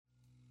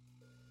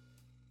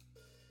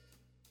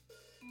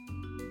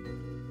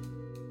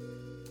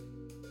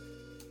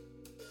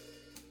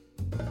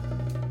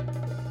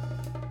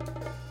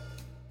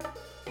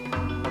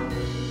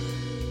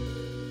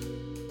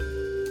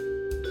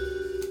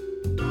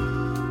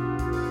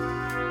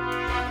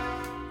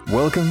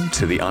Welcome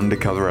to The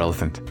Undercover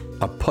Elephant,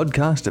 a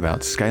podcast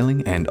about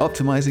scaling and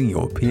optimizing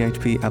your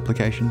PHP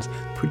applications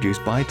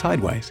produced by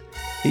Tideways.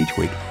 Each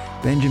week,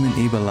 Benjamin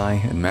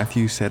Eberlei and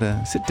Matthew Setter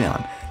sit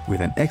down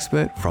with an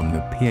expert from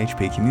the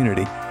PHP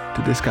community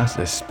to discuss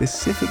a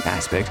specific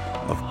aspect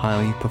of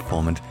highly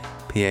performant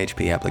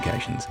PHP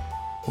applications.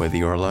 Whether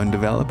you're a lone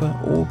developer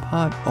or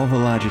part of a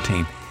larger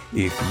team,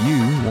 if you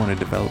want to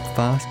develop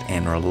fast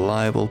and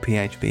reliable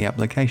PHP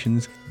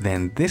applications,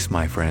 then this,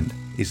 my friend,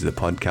 is the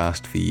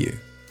podcast for you.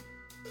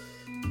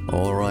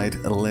 All right,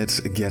 let's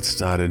get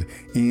started.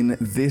 In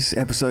this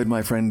episode,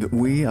 my friend,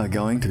 we are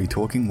going to be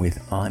talking with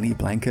Arne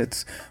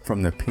Blankerts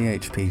from the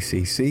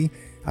PHP-CC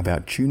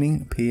about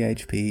tuning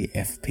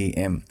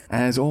PHP-FPM.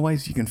 As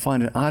always, you can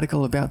find an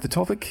article about the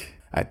topic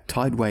at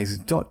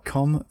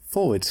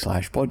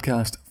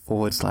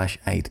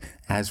tideways.com/podcast/8,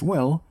 as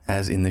well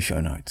as in the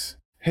show notes.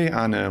 Hey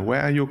Arne,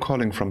 where are you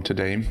calling from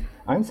today?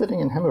 I'm sitting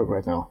in Hamburg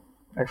right now,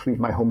 actually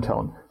my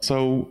hometown.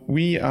 So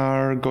we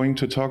are going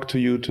to talk to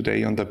you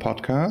today on the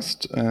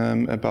podcast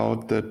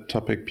about the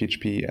topic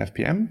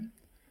PHP-FPM.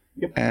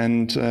 Yep.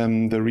 And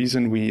the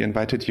reason we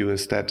invited you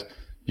is that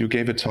you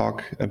gave a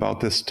talk about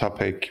this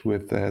topic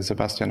with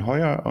Sebastian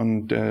Heuer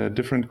on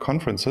different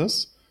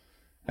conferences.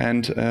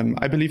 And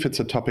I believe it's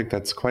a topic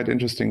that's quite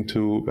interesting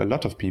to a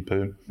lot of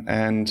people.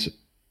 And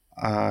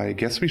I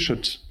guess we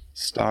should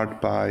start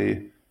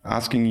by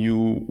asking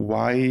you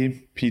why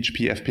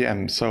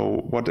PHP-FPM.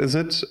 So what is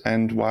it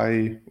and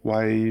why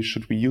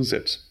should we use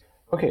it?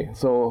 Okay,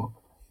 so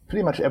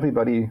pretty much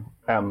everybody,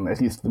 at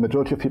least the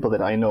majority of people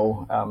that I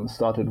know,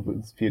 started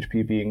with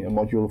PHP being a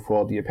module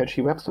for the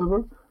Apache web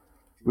server,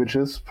 which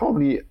is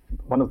probably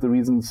one of the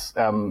reasons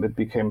it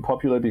became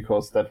popular,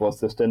 because that was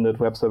the standard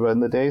web server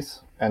in the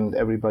days and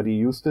everybody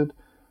used it,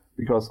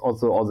 because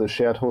also all the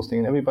shared hosting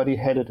and everybody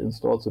had it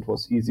installed, so it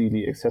was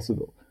easily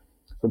accessible.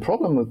 The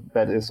problem with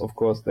that is, of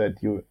course,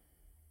 that you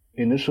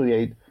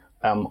initiate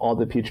all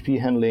the PHP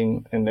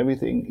handling and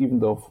everything, even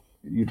though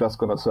you're just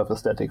going to serve a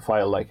static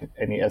file like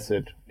any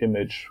asset,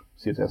 image,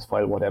 CSS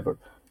file, whatever.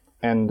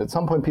 And at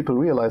some point, people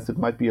realized it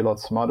might be a lot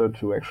smarter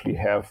to actually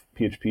have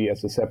PHP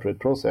as a separate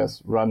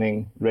process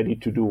running, ready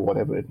to do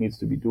whatever it needs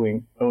to be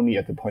doing, only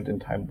at the point in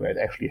time where it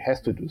actually has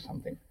to do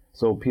something.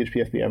 So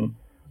PHP-FPM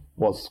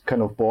was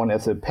kind of born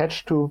as a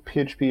patch to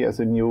PHP,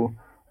 as a new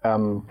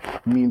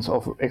means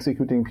of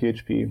executing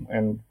PHP,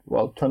 and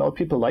well, turned out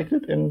people liked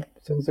it, and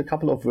since a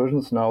couple of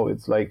versions now,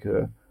 it's like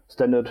a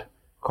standard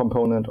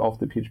component of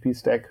the PHP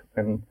stack,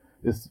 and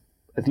is,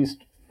 at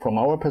least from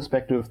our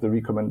perspective, the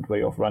recommended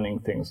way of running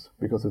things,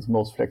 because it's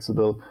most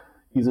flexible,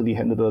 easily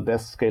handleable,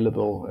 best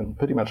scalable, and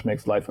pretty much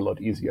makes life a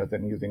lot easier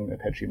than using an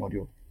Apache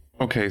module.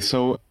 Okay,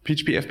 so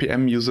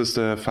PHP-FPM uses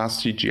the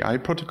FastCGI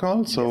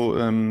protocol, so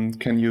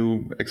can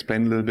you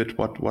explain a little bit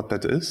what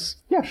that is?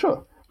 Yeah,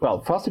 sure.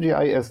 Well,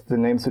 FastCGI, as the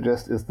name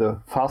suggests, is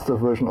the faster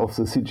version of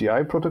the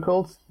CGI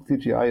protocols.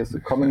 CGI is the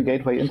Common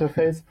Gateway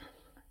Interface,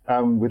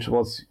 which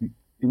was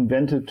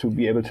invented to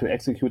be able to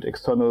execute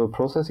external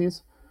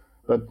processes.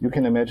 But you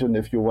can imagine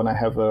if you want to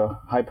have a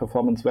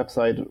high-performance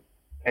website,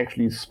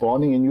 actually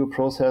spawning a new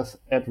process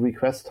at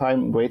request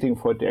time, waiting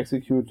for it to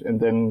execute, and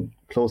then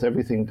close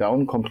everything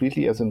down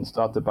completely, as in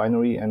start the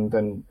binary and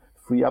then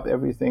free up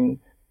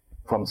everything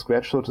from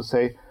scratch, so to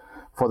say,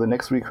 for the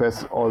next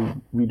request, or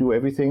redo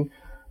everything.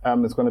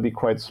 It's going to be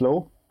quite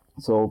slow.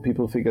 So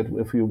people figured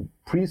if you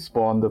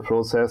pre-spawn the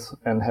process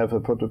and have a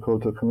protocol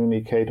to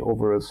communicate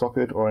over a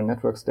socket or a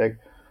network stack,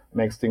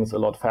 makes things a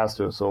lot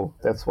faster. So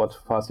that's what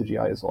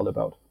FastCGI is all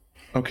about.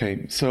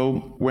 Okay,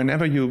 so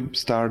whenever you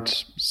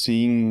start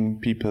seeing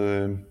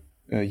people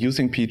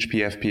using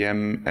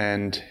PHP-FPM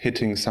and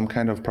hitting some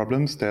kind of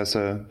problems, there's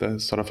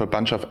sort of a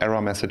bunch of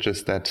error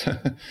messages that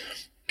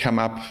come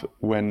up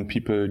when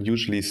people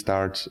usually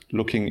start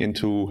looking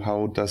into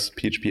how does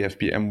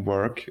PHP-FPM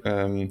work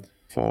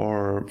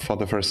for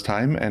the first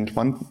time. And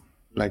one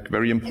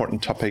very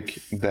important topic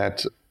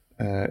that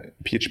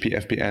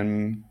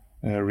PHP-FPM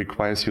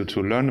requires you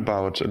to learn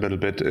about a little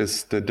bit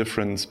is the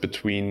difference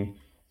between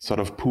sort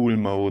of pool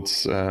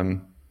modes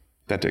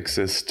that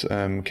exist.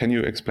 Can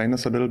you explain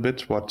us a little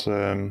bit what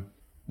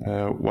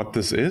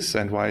this is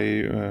and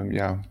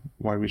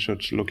why we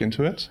should look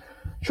into it?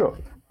 Sure.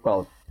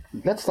 Well,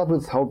 let's start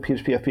with how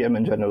PHP-FPM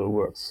in general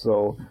works.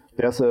 So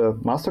there's a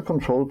master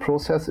control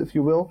process, if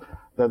you will.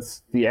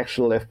 That's the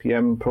actual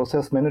FPM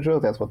process manager.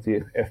 That's what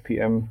the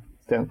FPM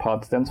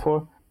part stands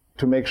for.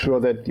 To make sure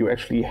that you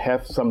actually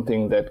have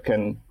something that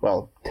can,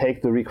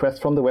 take the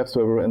request from the web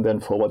server and then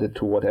forward it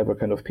to whatever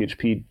kind of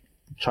PHP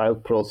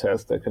child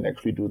process that can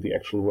actually do the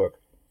actual work.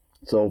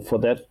 So for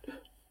that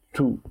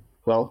to,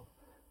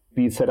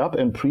 be set up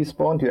and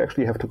pre-spawned, you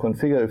actually have to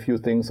configure a few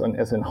things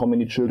as in how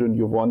many children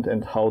you want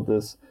and how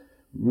this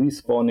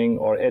respawning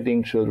or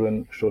adding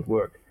children should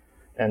work.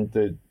 And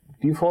the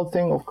default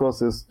thing, of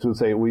course, is to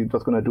say we're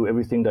just going to do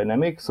everything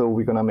dynamic. So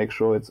we're going to make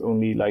sure it's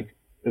only like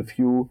a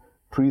few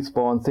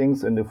pre-spawn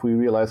things. And if we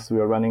realize we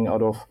are running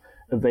out of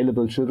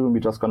available children, we're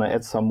just going to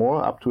add some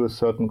more up to a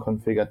certain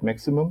configured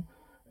maximum.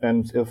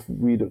 And if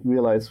we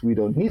realize we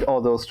don't need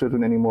all those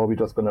children anymore, we're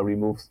just going to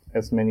remove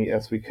as many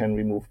as we can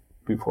remove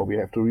before we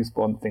have to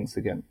respawn things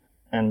again.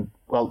 And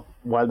well,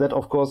 while that,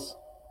 of course,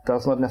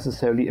 does not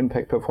necessarily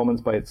impact performance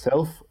by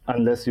itself,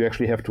 unless you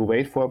actually have to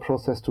wait for a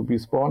process to be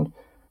spawned,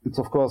 it's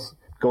of course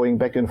going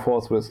back and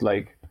forth with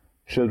like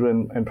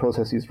children and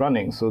processes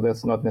running. So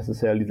that's not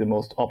necessarily the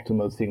most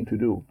optimal thing to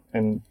do.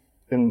 And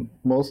in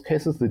most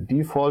cases, the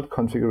default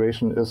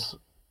configuration is,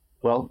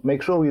 well,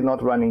 make sure we're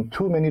not running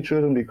too many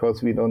children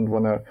because we don't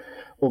want to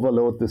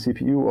overload the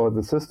CPU or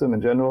the system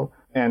in general.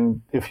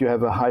 And if you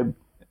have a high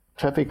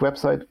traffic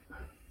website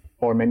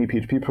or many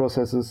PHP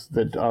processes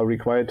that are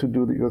required to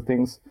do your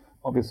things,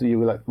 obviously you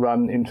will like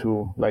run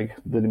into like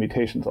the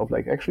limitations of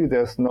like, actually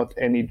there's not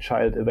any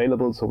child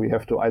available, so we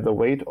have to either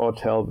wait or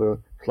tell the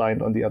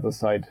client on the other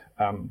side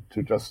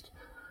to just,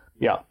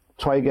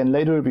 try again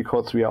later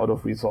because we are out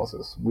of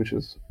resources, which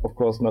is of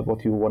course not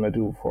what you want to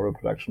do for a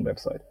production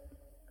website.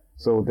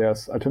 So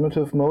there's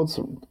alternative modes,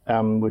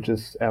 which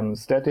is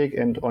static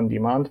and on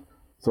demand.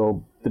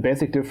 So the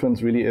basic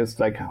difference really is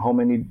like how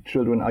many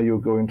children are you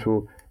going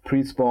to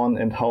pre-spawn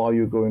and how are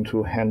you going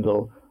to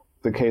handle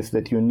the case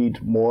that you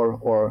need more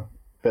or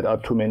that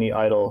are too many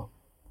idle.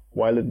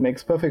 While it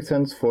makes perfect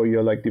sense for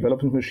your like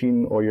development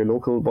machine or your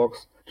local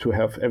box to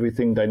have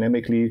everything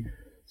dynamically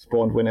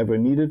spawned whenever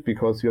needed,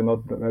 because you're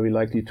not very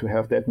likely to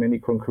have that many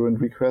concurrent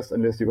requests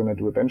unless you're going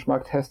to do a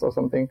benchmark test or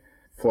something.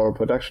 For a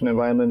production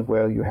environment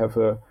where you have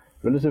a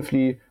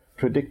relatively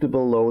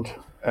predictable load,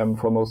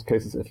 for most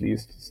cases at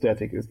least,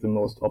 static is the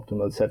most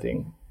optimal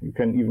setting. You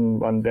can even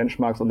run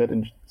benchmarks on that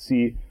and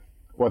see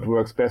what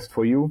works best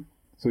for you,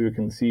 so you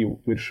can see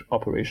which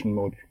operation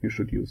mode you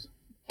should use.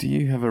 Do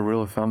you have a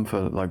rule of thumb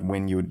for like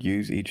when you would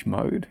use each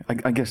mode?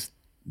 I guess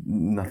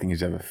nothing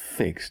is ever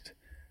fixed,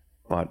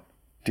 but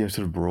do you have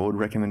sort of broad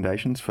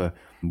recommendations for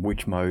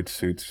which mode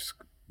suits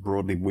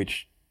broadly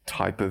which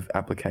type of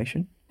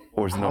application?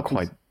 Or is it not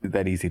quite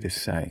that easy to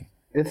say?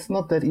 It's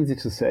not that easy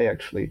to say,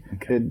 actually.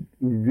 Okay. It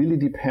really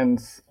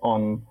depends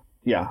on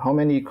how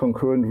many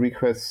concurrent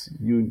requests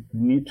you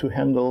need to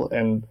handle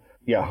and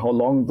how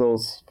long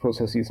those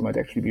processes might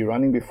actually be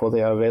running before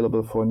they are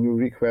available for new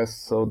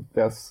requests. So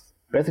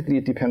basically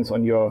it depends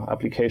on your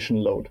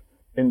application load.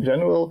 In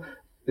general,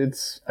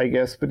 it's, I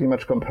guess, pretty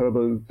much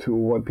comparable to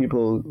what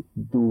people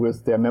do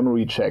with their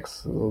memory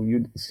checks. So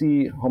you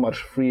see how much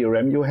free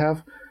RAM you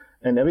have,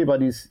 and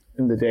everybody's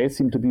in the day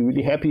seem to be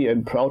really happy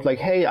and proud, like,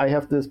 hey, I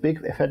have this big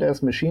fat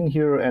ass machine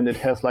here and it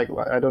has like,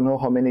 I don't know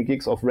how many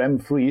gigs of RAM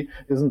free.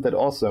 Isn't that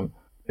awesome?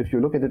 If you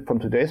look at it from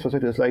today's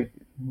perspective, it's like,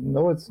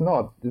 no, it's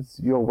not.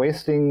 You're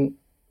wasting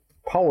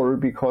power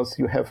because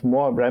you have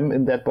more RAM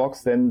in that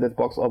box than that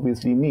box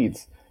obviously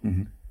needs.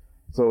 Mm-hmm.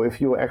 So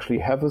if you actually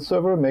have a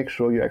server, make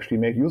sure you actually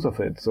make use of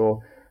it.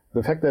 So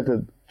the fact that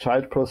the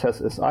child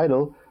process is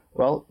idle,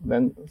 well,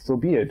 then so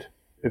be it.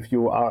 If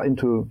you are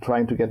into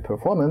trying to get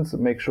performance,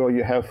 make sure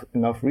you have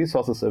enough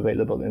resources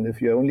available. And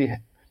if you only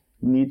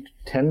need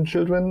 10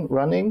 children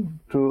running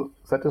to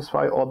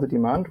satisfy all the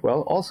demand,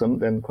 well, awesome,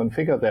 then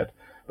configure that.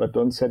 But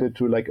don't set it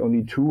to like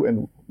only 2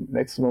 and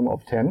maximum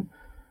of 10,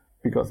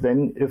 because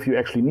then if you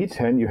actually need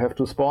 10, you have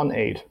to spawn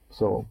 8.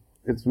 So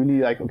it's really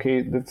like,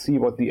 okay, let's see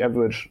what the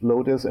average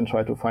load is and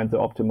try to find the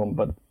optimum.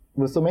 But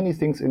with so many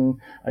things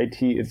in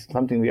IT, it's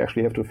something you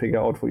actually have to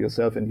figure out for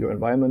yourself and your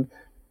environment.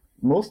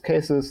 Most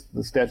cases,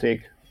 the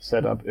static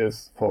setup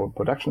is, for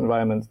production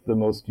environments, the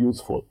most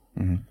useful.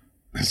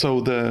 Mm-hmm.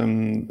 So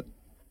the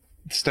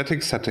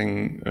static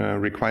setting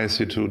requires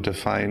you to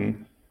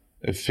define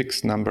a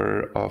fixed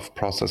number of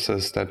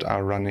processes that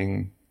are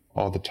running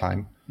all the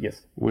time.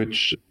 Yes.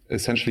 Which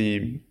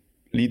essentially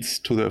leads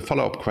to the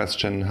follow-up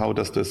question, how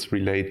does this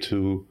relate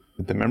to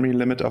the memory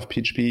limit of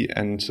PHP,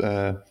 and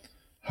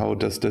how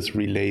does this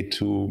relate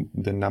to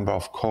the number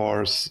of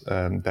cores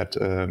that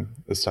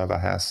a server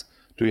has?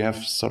 Do you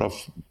have sort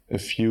of a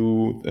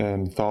few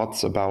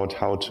thoughts about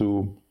how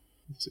to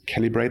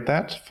calibrate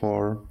that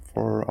for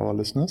our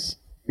listeners?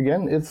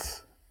 Again,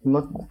 it's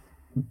not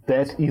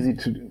that easy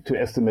to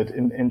estimate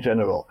in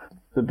general.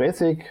 The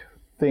basic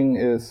thing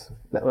is,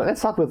 let's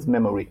start with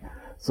memory.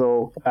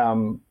 So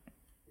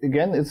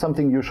again, it's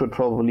something you should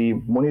probably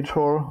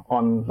monitor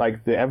on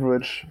like the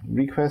average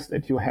request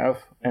that you have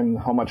and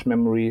how much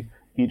memory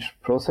each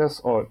process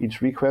or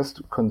each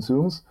request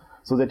consumes,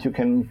 so that you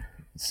can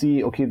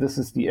see, okay, this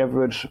is the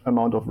average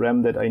amount of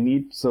RAM that I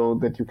need, so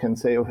that you can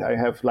say, okay, I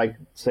have like,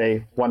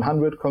 say,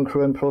 100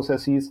 concurrent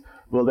processes.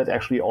 Will that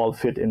actually all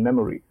fit in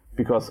memory?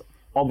 Because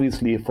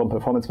obviously, from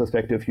performance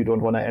perspective, you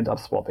don't want to end up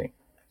swapping.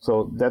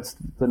 So that's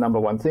the number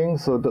one thing.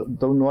 So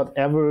do not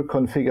ever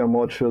configure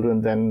more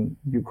children than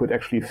you could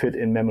actually fit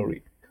in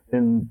memory.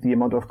 In the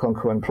amount of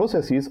concurrent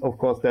processes, of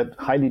course, that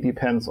highly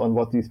depends on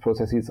what these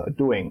processes are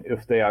doing.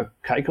 If they are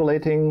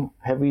calculating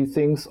heavy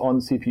things on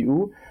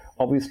CPU,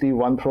 obviously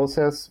one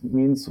process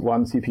means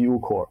one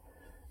CPU core.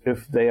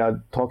 If they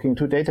are talking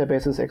to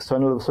databases,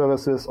 external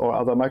services, or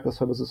other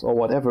microservices or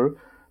whatever,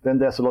 then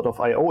there's a lot of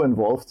I/O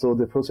involved, so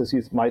the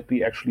processes might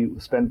be actually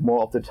spend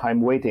more of the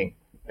time waiting.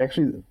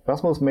 Actually,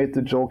 Rasmus made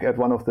the joke at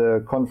one of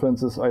the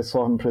conferences I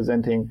saw him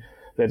presenting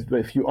that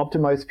if you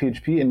optimize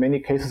PHP, in many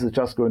cases, it's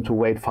just going to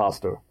wait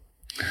faster.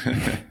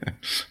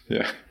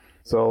 Yeah.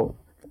 So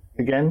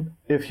again,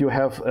 if you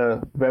have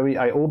a very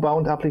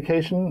I/O-bound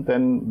application,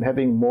 then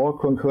having more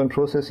concurrent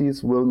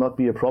processes will not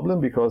be a problem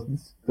because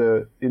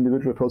the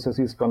individual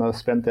processes going to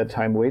spend their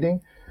time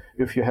waiting.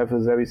 If you have a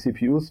very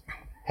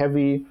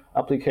CPU-heavy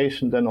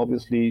application, then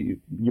obviously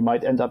you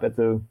might end up at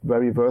the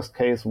very worst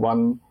case,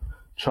 one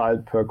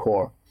child per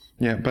core.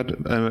 Yeah, but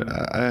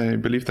I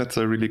believe that's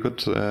a really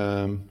good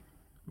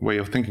way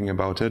of thinking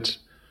about it.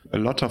 A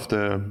lot of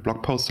the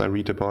blog posts I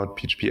read about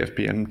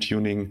PHP-FPM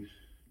tuning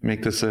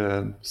make this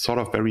a sort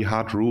of very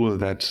hard rule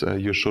that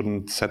you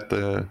shouldn't set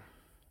the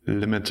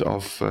limit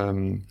of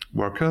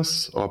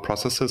workers or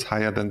processes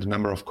higher than the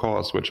number of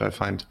cores, which I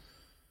find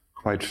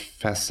quite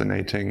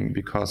fascinating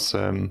because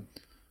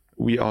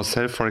we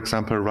ourselves, for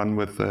example, run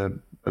with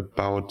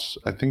about,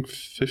 I think,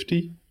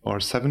 50 or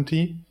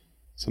 70,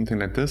 something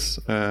like this,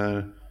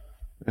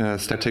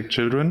 static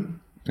children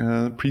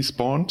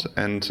pre-spawned.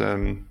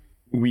 And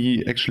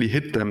we actually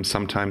hit them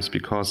sometimes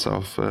because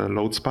of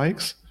load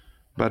spikes.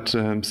 But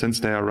since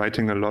they are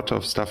writing a lot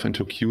of stuff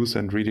into queues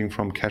and reading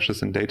from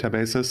caches and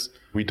databases,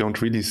 we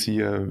don't really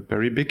see a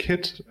very big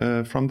hit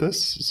from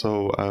this.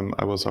 So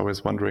I was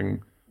always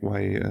wondering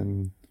why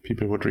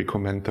people would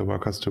recommend the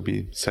workers to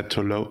be set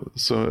to low,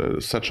 so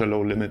such a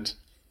low limit.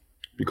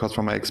 Because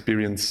from my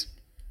experience,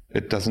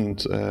 it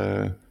doesn't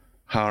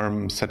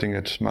harm setting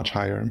it much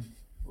higher.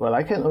 Well,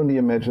 I can only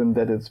imagine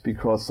that it's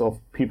because of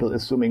people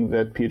assuming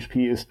that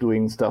PHP is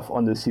doing stuff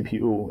on the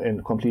CPU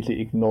and completely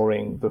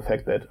ignoring the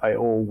fact that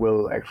I/O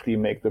will actually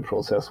make the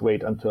process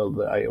wait until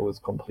the I/O is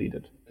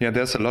completed. Yeah,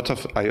 there's a lot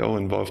of I/O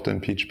involved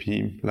in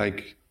PHP,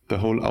 like the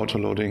whole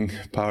autoloading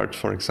part,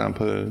 for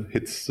example,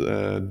 hits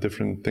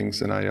different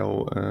things in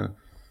I/O.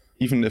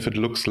 Even if it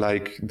looks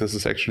like this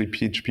is actually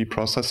PHP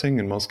processing,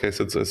 in most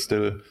cases it's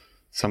still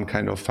some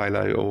kind of file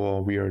I/O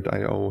or weird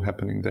I/O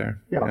happening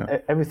there. Yeah.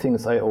 Everything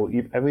is I/O.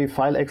 Every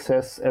file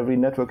access, every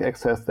network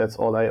access, that's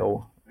all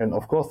I/O. And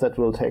of course that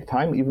will take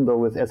time, even though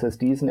with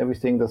SSDs and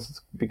everything this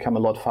has become a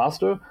lot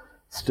faster.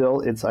 Still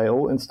it's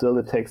I/O and still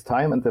it takes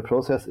time and the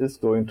process is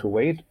going to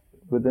wait.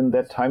 Within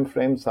that time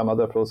frame, some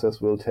other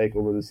process will take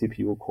over the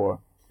CPU core,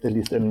 at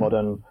least in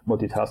modern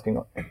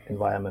multitasking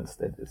environments,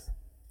 that is.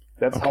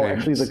 That's how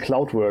actually the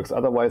cloud works.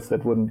 Otherwise,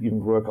 that wouldn't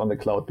even work on the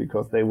cloud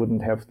because they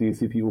wouldn't have the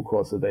CPU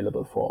cores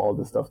available for all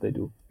the stuff they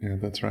do. Yeah,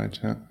 that's right.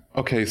 Yeah.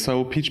 Okay,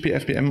 so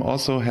PHP-FPM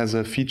also has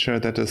a feature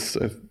that is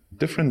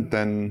different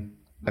than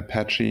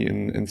Apache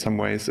in some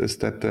ways, is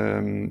that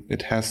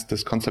it has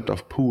this concept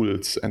of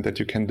pools and that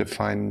you can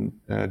define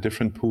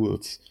different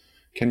pools.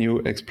 Can you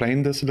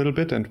explain this a little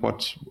bit and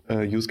what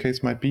use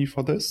case might be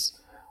for this?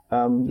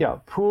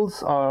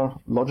 Pools are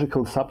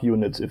logical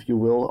subunits, if you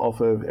will,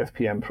 of a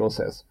FPM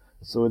process.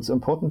 So it's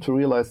important to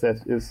realize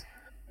that is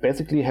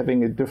basically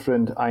having a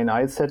different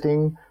INI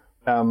setting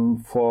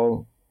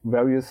for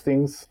various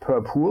things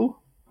per pool.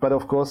 But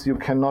of course, you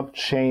cannot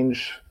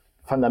change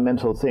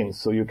fundamental things.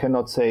 So you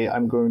cannot say,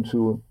 I'm going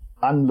to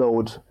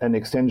unload an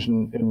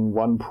extension in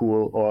one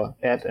pool or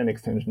add an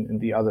extension in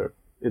the other.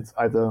 It's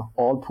either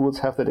all pools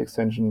have that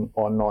extension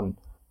or none.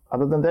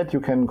 Other than that, you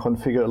can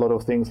configure a lot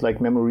of things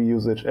like memory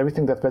usage,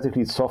 everything that's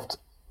basically soft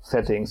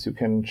settings. You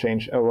can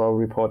change error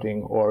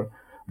reporting or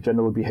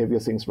general behavior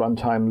things,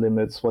 runtime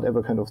limits,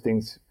 whatever kind of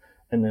things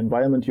an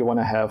environment you want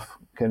to have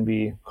can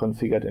be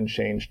configured and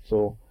changed.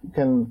 So you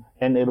can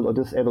enable or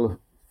disable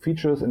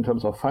features in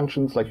terms of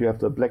functions, like you have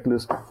the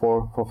blacklist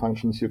for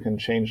functions. You can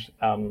change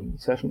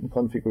session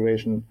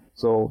configuration.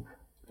 So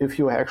if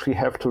you actually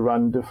have to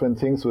run different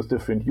things with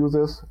different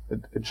users,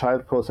 a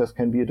child process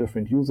can be a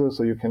different user,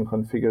 so you can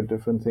configure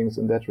different things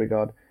in that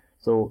regard.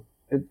 So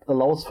it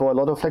allows for a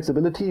lot of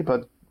flexibility,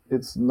 but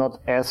it's not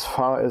as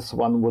far as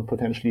one would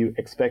potentially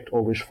expect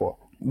or wish for.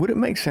 Would it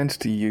make sense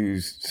to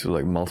use sort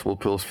of like multiple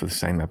pools for the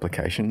same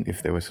application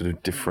if there were sort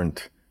of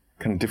different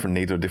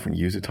needs or different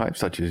user types,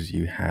 such as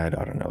you had,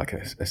 I don't know, like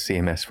a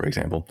CMS, for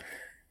example,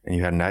 and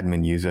you had an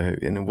admin user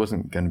and it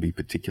wasn't going to be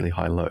particularly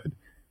high load,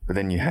 but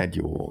then you had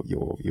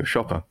your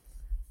shopper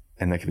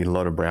and there could be a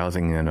lot of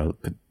browsing and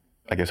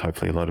I guess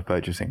hopefully a lot of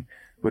purchasing.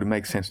 Would it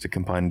make sense to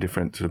combine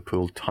different sort of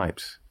pool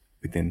types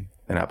within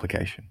an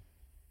application?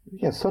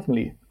 Yes,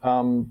 certainly.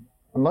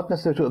 I'm not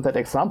necessarily sure that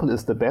example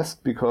is the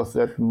best because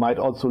that might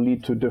also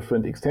lead to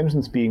different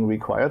extensions being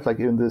required. Like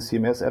in the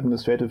CMS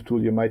administrative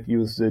tool, you might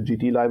use the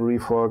GD library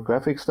for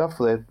graphic stuff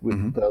that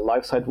the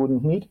live site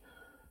wouldn't need.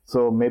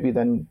 So maybe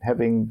then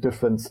having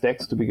different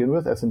stacks to begin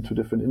with, as in two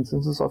different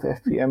instances of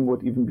FPM,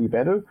 would even be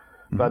better.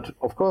 Mm-hmm. But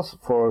of course,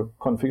 for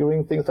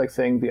configuring things like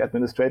saying the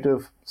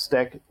administrative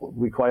stack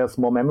requires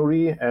more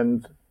memory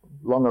and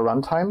longer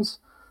runtimes,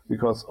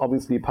 because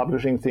obviously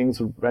publishing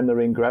things,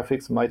 rendering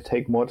graphics might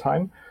take more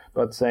time,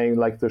 but saying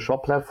like the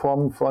shop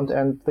platform front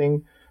end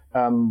thing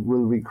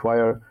will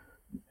require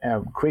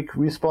quick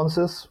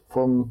responses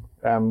from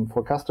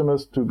for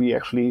customers to be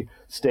actually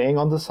staying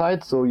on the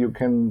site. So you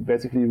can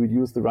basically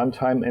reduce the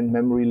runtime and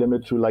memory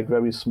limit to like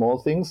very small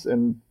things,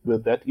 and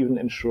with that even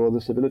ensure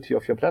the stability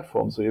of your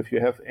platform. So if you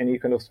have any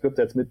kind of script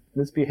that's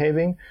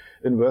misbehaving,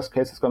 in worst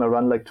case, it's going to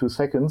run like 2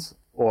 seconds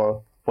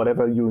or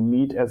whatever you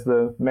need as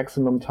the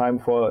maximum time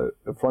for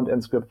a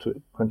front-end script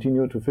to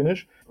continue to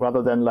finish,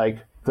 rather than like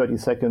 30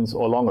 seconds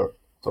or longer.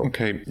 So.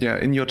 Okay. Yeah.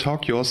 In your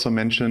talk, you also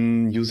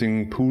mentioned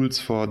using pools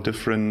for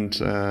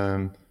different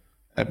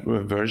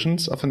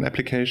versions of an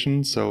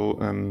application. So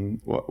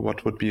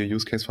what would be a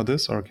use case for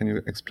this? Or can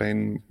you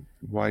explain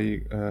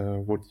why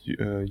would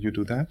you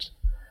do that?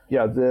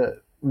 Yeah,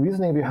 the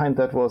reasoning behind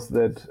that was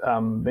that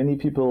many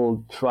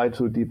people try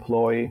to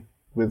deploy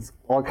with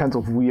all kinds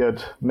of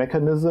weird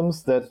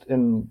mechanisms that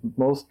in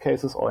most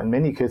cases, or in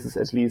many cases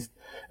at least,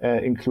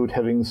 include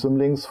having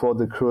symlinks for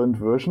the current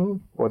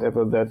version,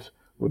 whatever that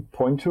would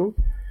point to,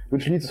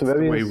 which leads to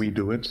various, the way we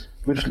do it.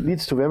 Which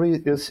leads to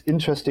various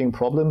interesting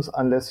problems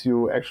unless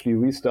you actually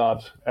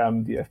restart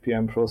the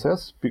FPM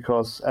process,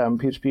 because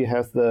PHP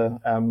has the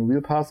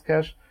real path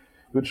cache,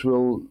 which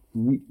will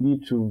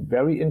lead to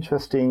very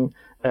interesting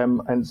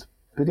and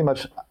pretty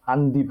much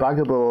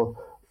undebuggable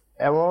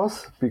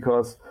errors,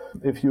 because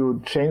if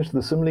you change the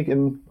symlink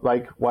in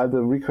like while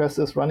the request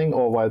is running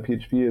or while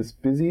PHP is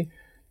busy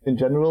in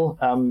general,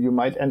 you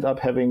might end up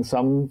having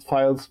some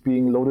files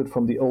being loaded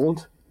from the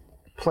old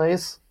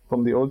place,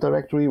 from the old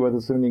directory where the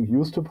symlink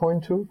used to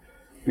point to,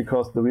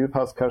 because the real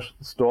path cache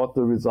stored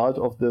the result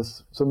of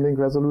this symlink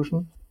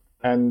resolution,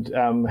 and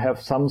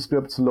have some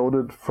scripts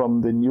loaded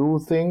from the new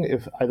thing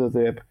if either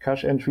the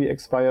cache entry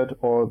expired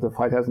or the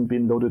file hasn't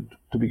been loaded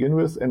to begin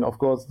with. And of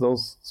course,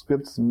 those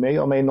scripts may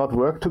or may not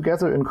work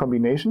together in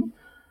combination.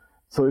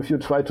 So if you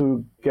try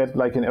to get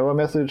like an error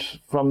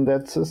message from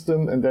that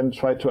system and then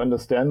try to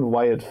understand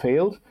why it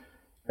failed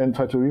and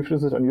try to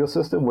reproduce it on your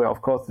system, where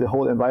of course the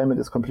whole environment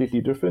is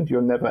completely different,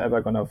 you're never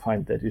ever going to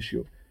find that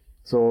issue.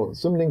 So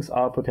symlinks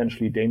are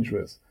potentially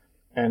dangerous.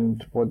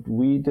 And what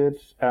we did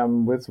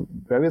with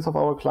various of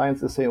our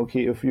clients is say,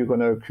 okay, if you're going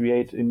to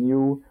create a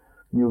new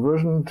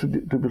version to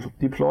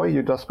deploy,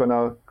 you're just going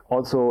to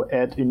also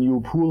add a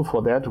new pool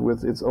for that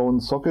with its own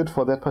socket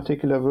for that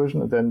particular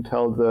version, and then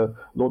tell the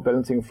load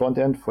balancing front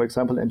end, for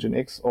example,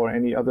 Nginx or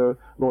any other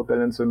load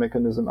balancer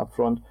mechanism up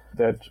front,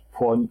 that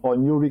for all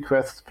new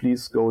requests,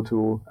 please go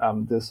to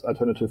this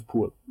alternative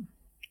pool.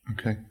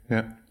 Okay,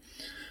 yeah.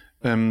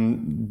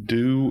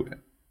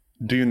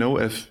 Do you know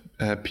if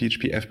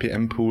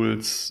PHP-FPM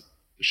pools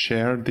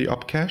share the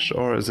op cache,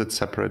 or is it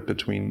separate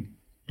between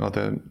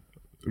the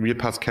real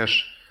path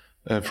cache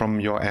from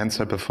your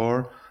answer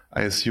before?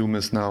 I assume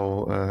is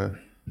now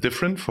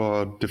different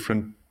for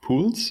different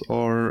pools,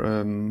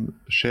 or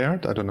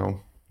shared? I don't know.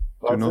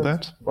 Do you know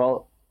that?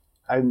 Well,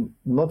 I'm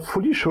not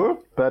fully sure,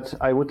 but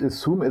I would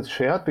assume it's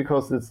shared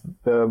because it's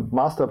the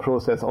master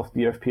process of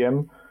the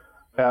FPM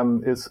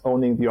is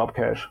owning the op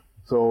cache,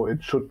 so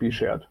it should be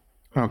shared.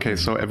 Okay,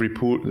 so every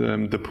pool,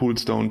 the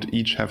pools don't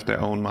each have their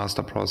own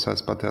master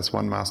process, but there's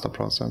one master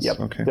process. Yep.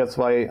 Okay. That's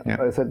why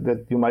I said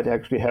that you might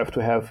actually have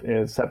to have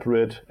a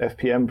separate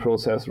FPM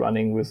process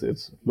running with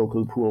its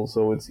local pool.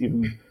 So it's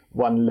even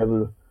one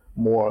level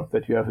more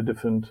that you have a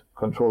different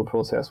control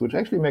process, which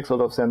actually makes a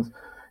lot of sense,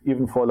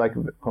 even for like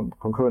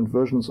concurrent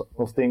versions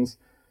of things,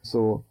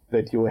 so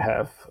that you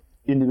have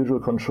individual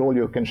control.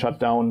 You can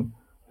shut down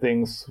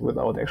things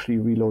without actually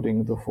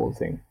reloading the full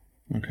thing.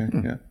 Okay,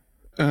 yeah.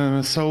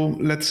 So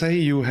let's say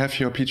you have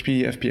your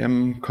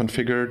PHP-FPM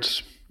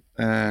configured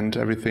and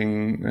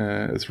everything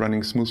is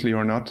running smoothly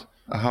or not.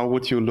 How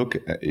would you look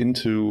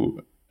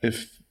into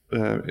if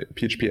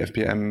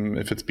PHP-FPM,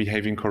 if it's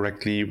behaving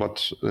correctly?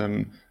 What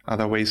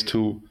other ways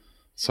to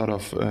sort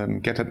of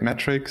get at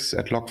metrics,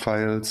 at log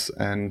files,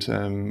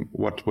 and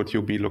what would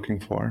you be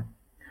looking for?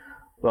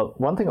 Well,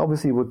 one thing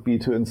obviously would be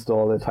to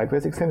install a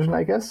typeface extension,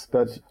 I guess.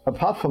 But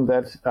apart from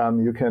that,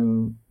 you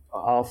can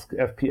ask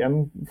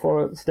FPM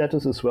for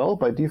status as well.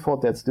 By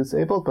default, that's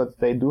disabled, but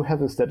they do have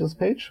a status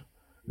page,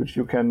 which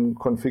you can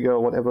configure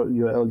whatever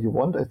URL you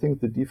want. I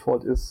think the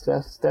default is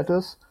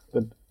status,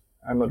 but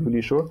I'm not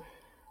really sure.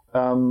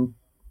 And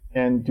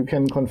you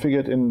can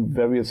configure it in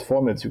various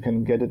formats. You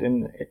can get it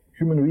in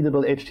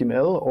human-readable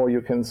HTML, or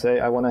you can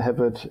say, I want to have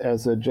it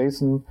as a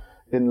JSON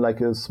in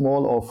like a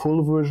small or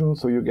full version,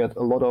 so you get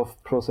a lot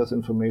of process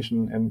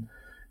information and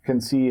can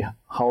see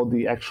how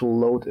the actual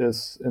load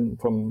is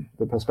from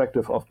the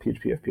perspective of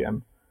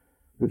PHP-FPM,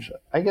 which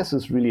I guess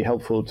is really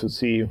helpful to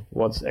see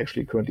what's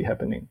actually currently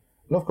happening.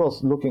 And of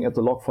course, looking at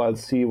the log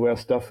files, see where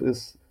stuff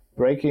is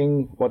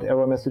breaking, what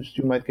error message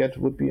you might get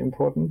would be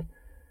important.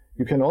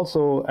 You can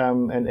also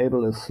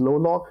enable a slow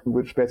log,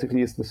 which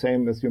basically is the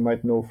same as you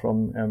might know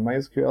from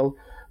MySQL,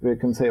 where you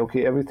can say,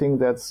 okay, everything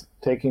that's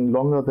taking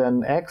longer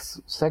than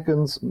X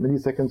seconds,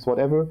 milliseconds,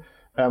 whatever,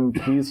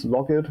 please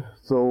log it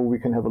so we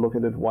can have a look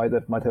at it, why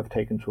that might have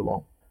taken too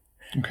long.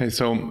 Okay,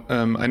 so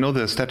I know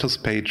the status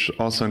page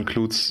also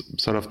includes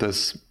sort of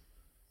this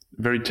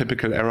very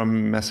typical error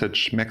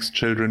message, max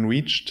children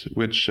reached,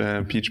 which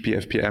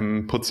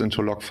PHP-FPM puts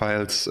into log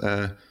files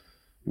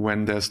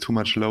when there's too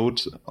much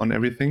load on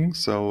everything.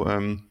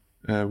 So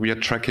we are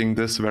tracking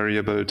this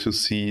variable to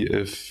see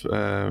if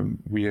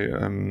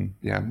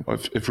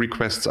if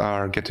requests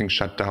are getting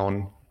shut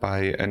down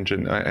by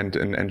Engine and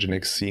in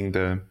Nginx seeing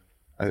the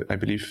I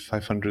believe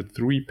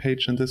 503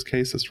 page in this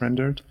case is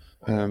rendered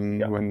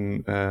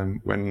when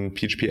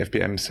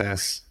PHP-FPM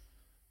says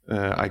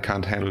I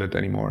can't handle it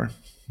anymore.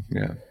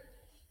 Yeah.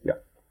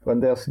 When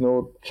there's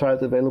no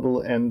child available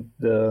and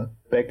the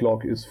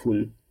backlog is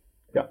full.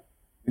 Yeah.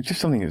 It's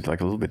just something that's like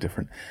a little bit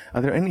different.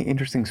 Are there any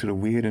interesting sort of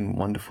weird and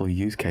wonderful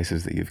use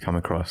cases that you've come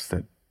across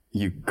that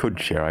you could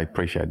share? I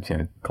appreciate,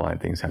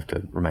 client things have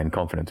to remain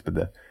confidential,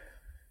 but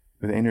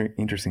are there any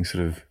interesting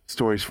sort of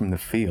stories from the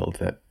field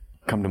that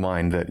come to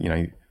mind that,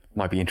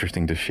 might be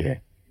interesting to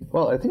share?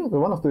 Well, I think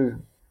one of the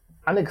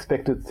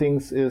unexpected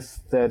things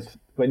is that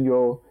when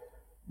you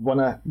want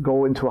to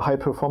go into high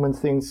performance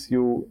things,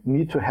 you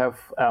need to have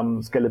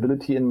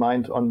scalability in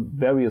mind on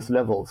various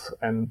levels.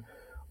 And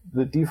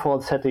the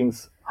default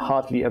settings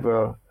hardly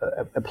ever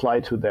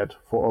apply to that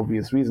for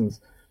obvious reasons.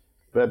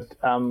 But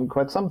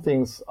quite some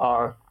things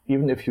are,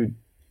 even if you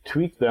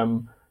tweak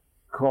them,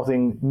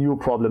 causing new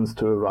problems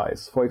to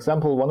arise. For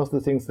example, one of the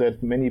things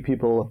that many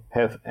people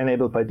have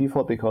enabled by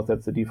default, because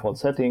that's the default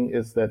setting,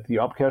 is that the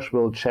opcache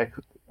will check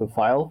the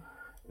file,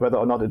 whether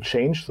or not it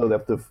changed, so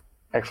that the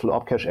actual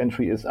opcache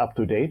entry is up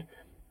to date,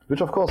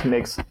 which of course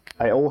makes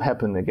I/O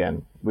happen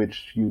again,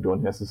 which you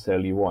don't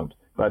necessarily want.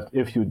 But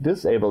if you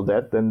disable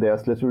that, then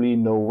there's literally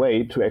no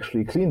way to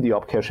actually clean the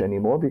opcache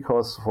anymore,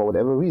 because for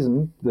whatever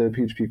reason, the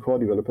PHP core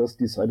developers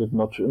decided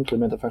not to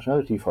implement a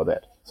functionality for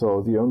that.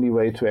 So the only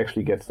way to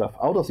actually get stuff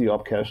out of the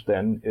opcache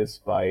then is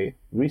by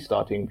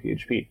restarting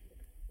PHP,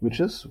 which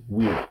is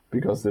weird,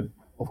 because it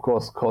of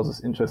course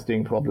causes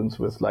interesting problems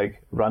with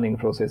like running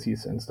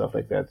processes and stuff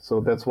like that.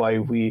 So that's why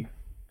we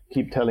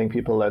keep telling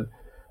people that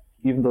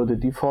even though the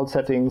default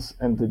settings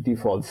and the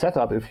default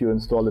setup, if you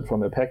install it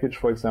from a package,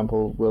 for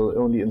example, will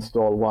only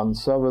install one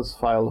service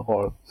file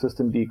or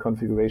systemd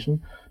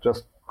configuration,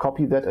 just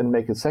copy that and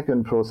make a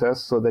second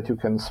process so that you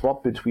can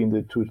swap between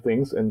the two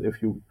things. And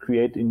if you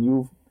create a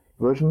new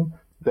version,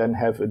 then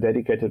have a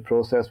dedicated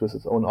process with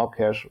its own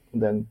opcache,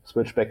 and then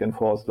switch back and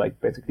forth,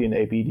 like basically an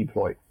A/B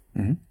deploy,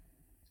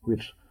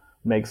 which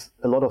makes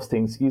a lot of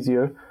things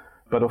easier.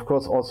 But of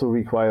course also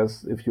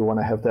requires, if you want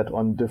to have that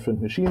on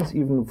different machines,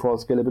 even for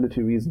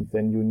scalability reasons,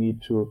 then you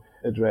need to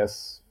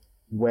address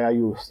where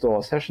you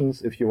store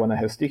sessions, if you want to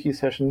have sticky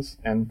sessions.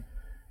 And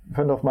a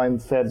friend of mine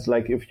said,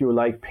 like, if you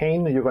like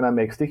pain, you're going to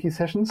make sticky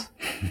sessions.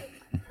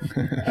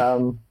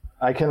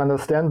 I can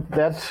understand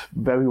that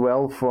very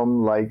well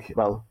from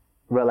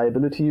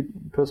reliability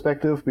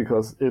perspective,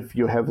 because if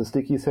you have a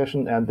sticky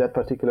session and that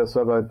particular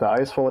server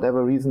dies for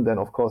whatever reason, then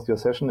of course your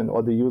session and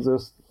all the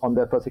users on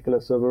that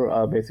particular server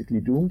are basically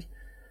doomed.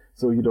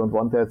 So you don't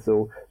want that.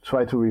 So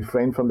try to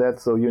refrain from that.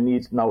 So you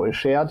need now a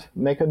shared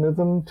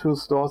mechanism to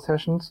store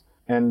sessions.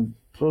 And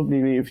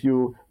probably if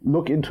you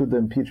look into the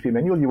PHP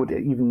manual, you would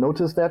even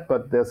notice that,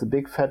 but there's a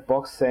big fat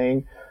box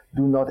saying,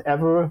 do not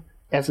ever,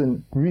 as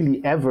in really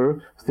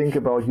ever, think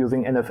about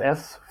using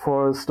NFS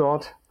for a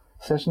stored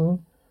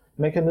session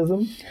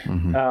mechanism.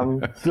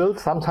 Still,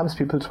 sometimes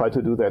people try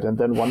to do that and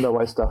then wonder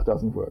why stuff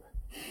doesn't work.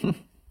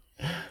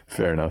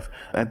 Fair enough.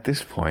 At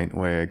this point,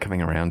 we're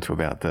coming around to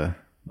about the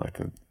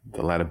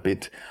latter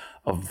bit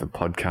of the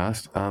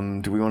podcast.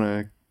 Do we want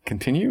to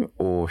continue,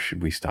 or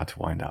should we start to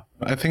wind up?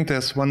 I think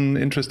there's one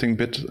interesting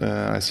bit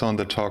I saw in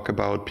the talk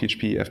about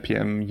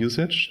PHP-FPM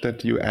usage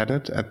that you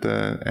added at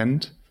the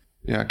end.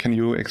 Yeah, can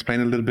you explain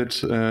a little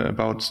bit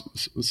about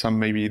some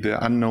maybe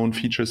the unknown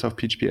features of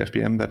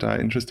PHP-FPM that are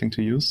interesting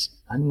to use?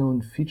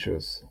 Unknown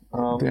features?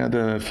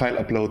 The file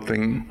upload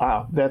thing.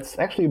 That's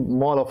actually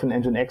more of an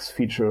Nginx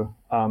feature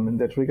in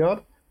that regard.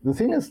 The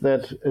thing is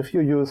that if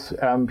you use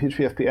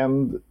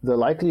PHP-FPM, the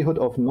likelihood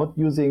of not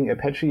using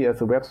Apache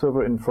as a web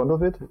server in front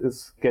of it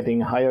is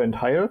getting higher and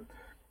higher.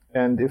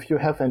 And if you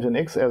have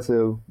Nginx as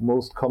a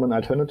most common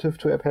alternative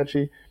to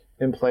Apache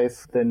in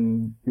place,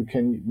 then you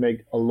can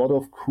make a lot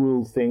of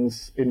cool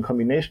things in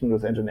combination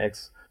with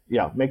Nginx.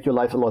 Yeah, make your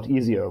life a lot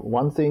easier.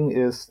 One thing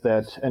is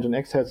that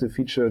Nginx has a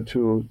feature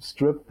to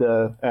strip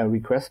the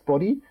request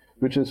body,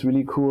 which is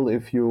really cool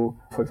if you,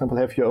 for example,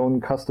 have your own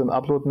custom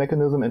upload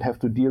mechanism and have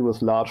to deal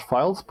with large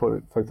files.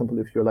 For example,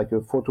 if you're like a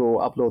photo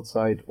upload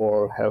site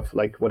or have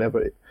like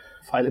whatever,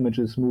 file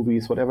images,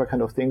 movies, whatever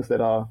kind of things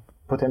that are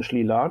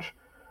potentially large,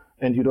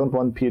 and you don't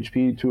want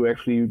PHP to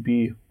actually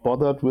be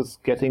bothered with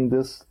getting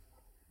this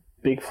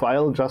big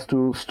file just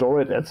to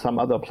store it at some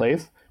other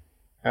place,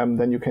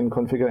 then you can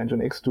configure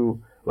Nginx to,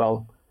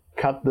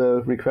 cut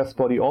the request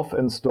body off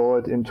and store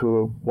it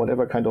into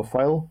whatever kind of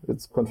file.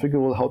 It's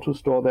configurable how to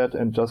store that,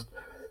 and just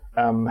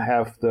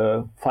have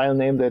the file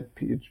name that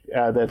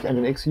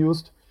Nginx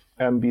used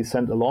be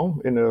sent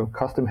along in a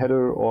custom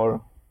header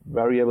or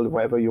variable,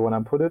 wherever you want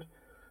to put it,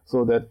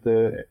 so that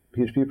the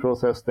PHP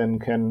process then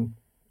can,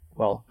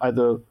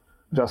 either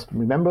just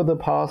remember the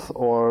path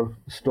or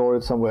store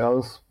it somewhere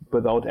else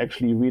without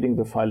actually reading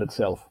the file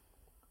itself,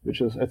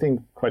 which is, I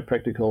think, quite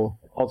practical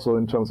also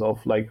in terms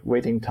of like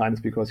waiting times,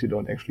 because you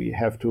don't actually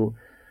have to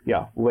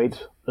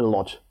wait a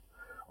lot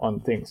on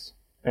things.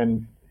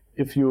 And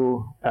if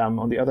you,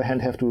 on the other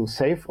hand, have to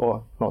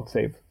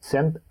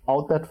send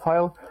out that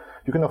file,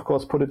 you can, of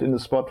course, put it in a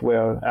spot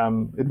where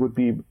it would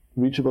be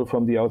reachable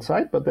from the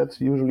outside, but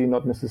that's usually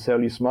not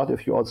necessarily smart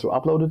if you also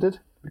uploaded it,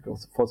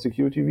 because for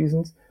security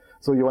reasons.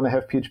 So you want to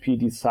have PHP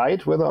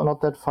decide whether or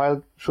not that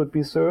file should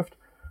be served.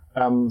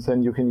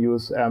 Then you can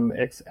use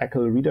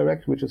XACL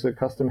redirect, which is a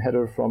custom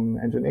header from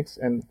Nginx,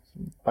 and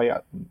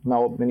by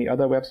now many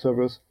other web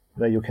servers,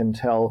 where you can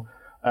tell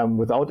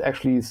without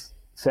actually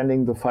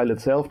sending the file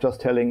itself,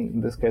 just telling,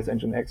 in this case,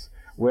 Nginx,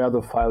 where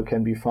the file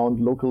can be found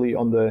locally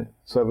on the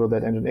server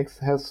that Nginx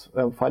has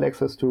file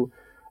access to,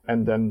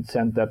 and then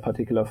send that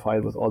particular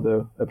file with all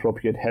the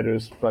appropriate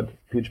headers. But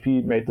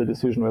PHP made the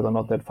decision whether or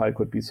not that file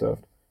could be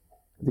served.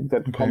 I think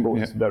that combo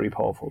is very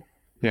powerful.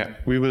 Yeah,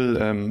 we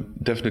will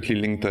definitely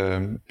link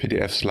the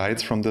PDF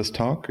slides from this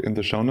talk in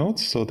the show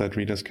notes so that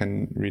readers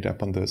can read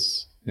up on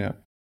this. Yeah.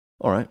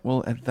 All right.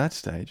 Well, at that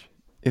stage,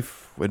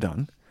 if we're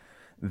done,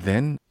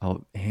 then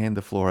I'll hand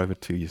the floor over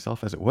to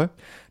yourself, as it were,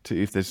 to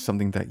if there's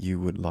something that you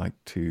would like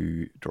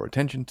to draw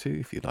attention to,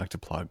 if you'd like to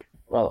plug.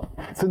 Well,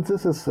 since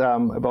this is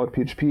about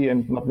PHP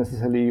and not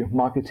necessarily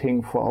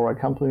marketing for our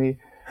company,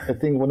 I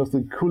think one of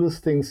the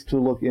coolest things to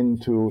look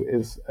into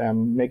is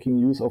making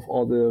use of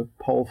all the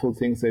powerful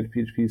things that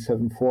PHP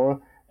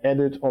 7.4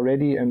 added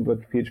already and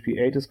what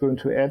PHP 8 is going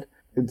to add.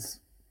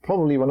 It's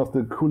probably one of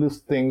the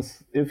coolest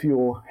things if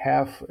you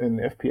have an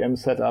FPM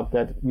setup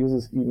that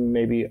uses even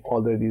maybe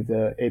already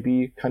the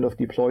AB kind of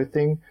deploy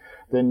thing,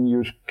 then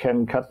you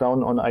can cut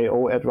down on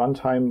I/O at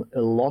runtime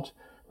a lot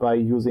by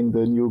using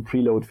the new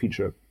preload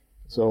feature.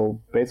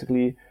 So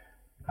basically,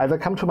 either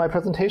come to my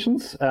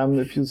presentations,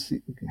 if you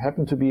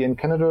happen to be in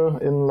Canada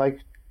in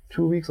like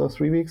 2 weeks or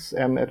 3 weeks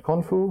at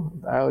Confu,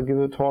 I'll give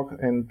a talk,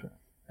 and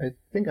I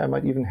think I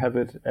might even have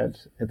it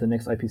at the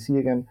next IPC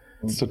again.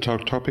 What's the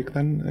talk topic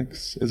then?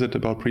 Is it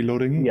about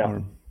preloading? Yeah,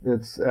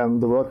 it's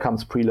the word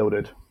comes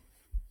preloaded.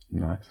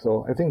 Nice.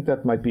 So I think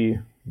that might be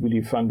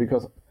really fun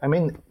because, I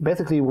mean,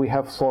 basically we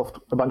have solved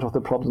a bunch of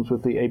the problems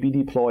with the AB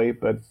deploy,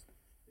 but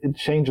it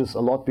changes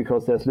a lot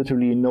because there's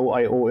literally no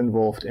I/O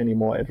involved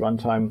anymore at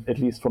runtime, at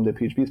least from the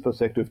PHP's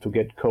perspective, to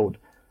get code.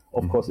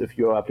 Of course, if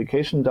your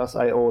application does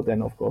I/O,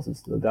 then of course it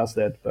still does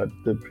that, but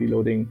the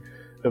preloading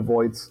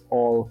avoids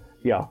all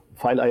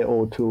file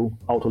I/O to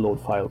autoload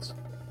files.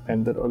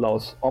 And that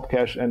allows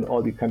opcache and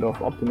all the kind of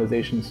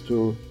optimizations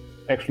to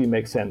actually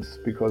make sense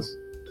because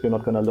you're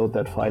not going to load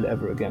that file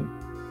ever again.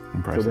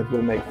 Impressive. So that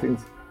will make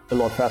things a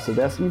lot faster.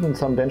 There's even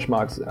some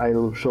benchmarks.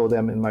 I'll show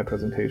them in my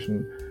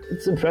presentation.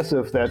 It's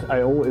impressive that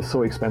I/O is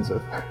so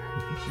expensive.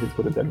 Let's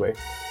put it that way.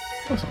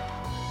 Awesome.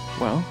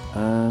 Well,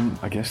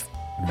 I guess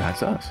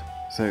that's us.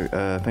 So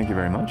thank you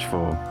very much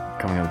for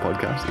coming on the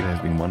podcast. It has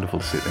been wonderful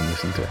to sit and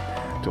listen to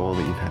all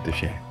that you've had to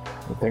share.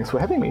 Well, thanks for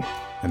having me.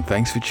 And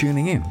thanks for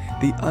tuning in.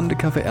 The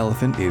Undercover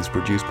Elephant is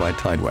produced by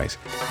Tideways,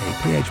 a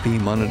PHP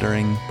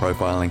monitoring,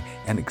 profiling,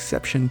 and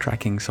exception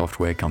tracking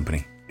software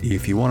company.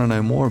 If you want to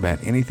know more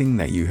about anything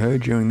that you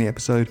heard during the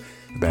episode,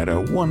 about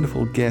our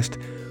wonderful guest,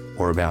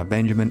 or about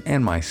Benjamin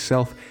and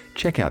myself,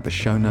 check out the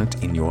show notes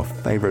in your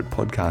favorite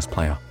podcast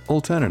player.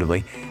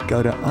 Alternatively,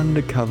 go to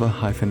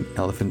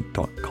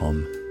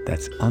undercover-elephant.com.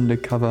 That's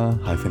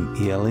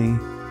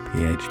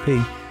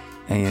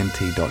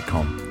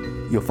undercover-elephant.com.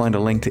 You'll find a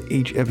link to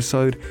each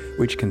episode,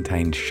 which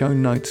contains show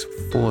notes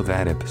for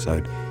that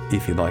episode.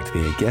 If you'd like to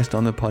be a guest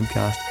on the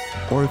podcast,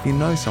 or if you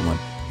know someone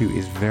who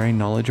is very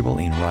knowledgeable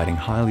in writing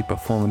highly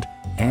performant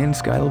and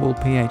scalable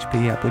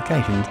PHP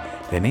applications,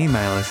 then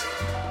email us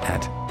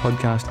at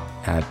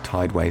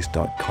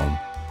podcast@tideways.com.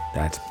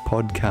 That's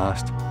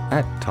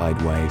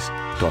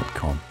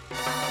podcast@tideways.com.